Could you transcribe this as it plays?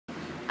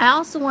I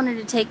also wanted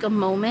to take a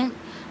moment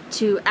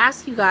to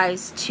ask you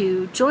guys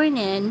to join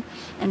in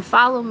and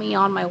follow me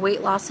on my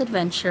weight loss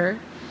adventure.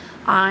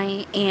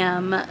 I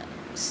am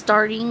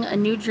starting a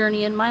new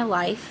journey in my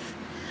life.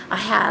 I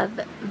have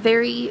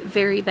very,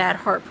 very bad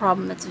heart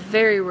problem that's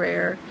very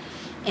rare,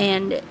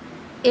 and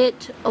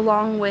it,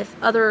 along with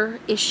other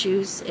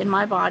issues in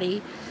my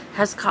body,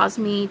 has caused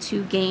me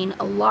to gain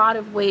a lot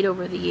of weight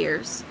over the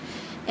years.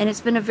 And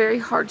it's been a very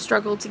hard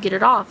struggle to get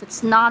it off.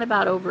 It's not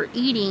about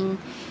overeating,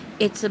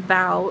 it's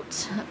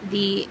about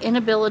the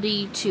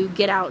inability to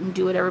get out and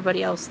do what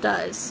everybody else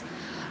does.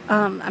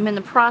 I'm in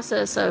the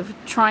process of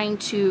trying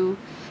to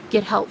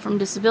get help from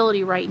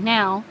disability right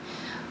now,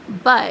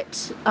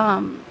 but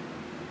I'm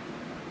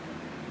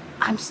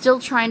still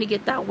trying to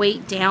get that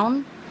weight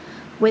down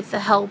with the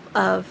help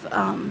of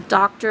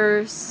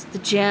doctors, the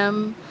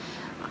gym.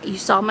 You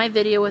saw my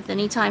video with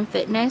Anytime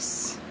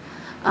Fitness.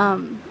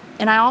 And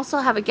I also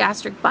have a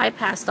gastric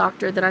bypass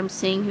doctor that I'm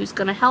seeing who's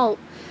going to help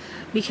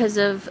because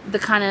of the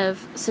kind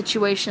of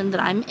situation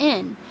that I'm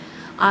in.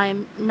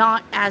 I'm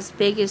not as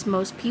big as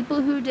most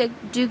people who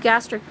do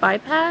gastric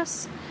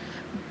bypass,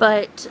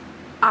 but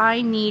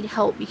I need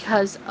help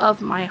because of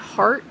my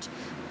heart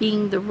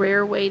being the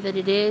rare way that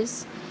it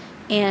is,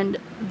 and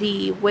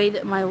the way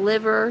that my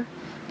liver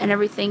and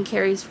everything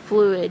carries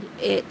fluid.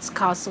 It's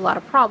caused a lot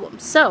of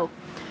problems. So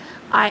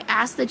I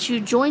ask that you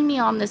join me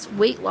on this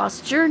weight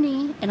loss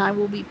journey, and I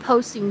will be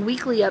posting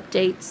weekly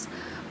updates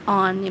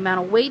on the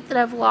amount of weight that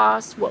I've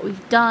lost, what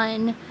we've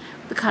done,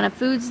 the kind of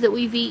foods that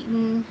we've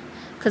eaten,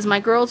 because my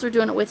girls are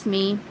doing it with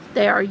me.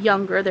 They are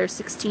younger, they're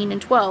 16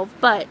 and 12,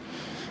 but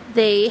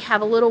they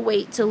have a little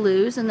weight to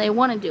lose and they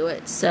want to do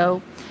it.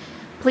 So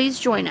please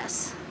join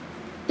us.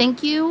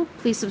 Thank you.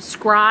 Please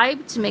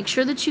subscribe to make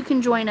sure that you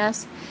can join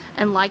us,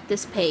 and like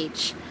this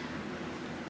page.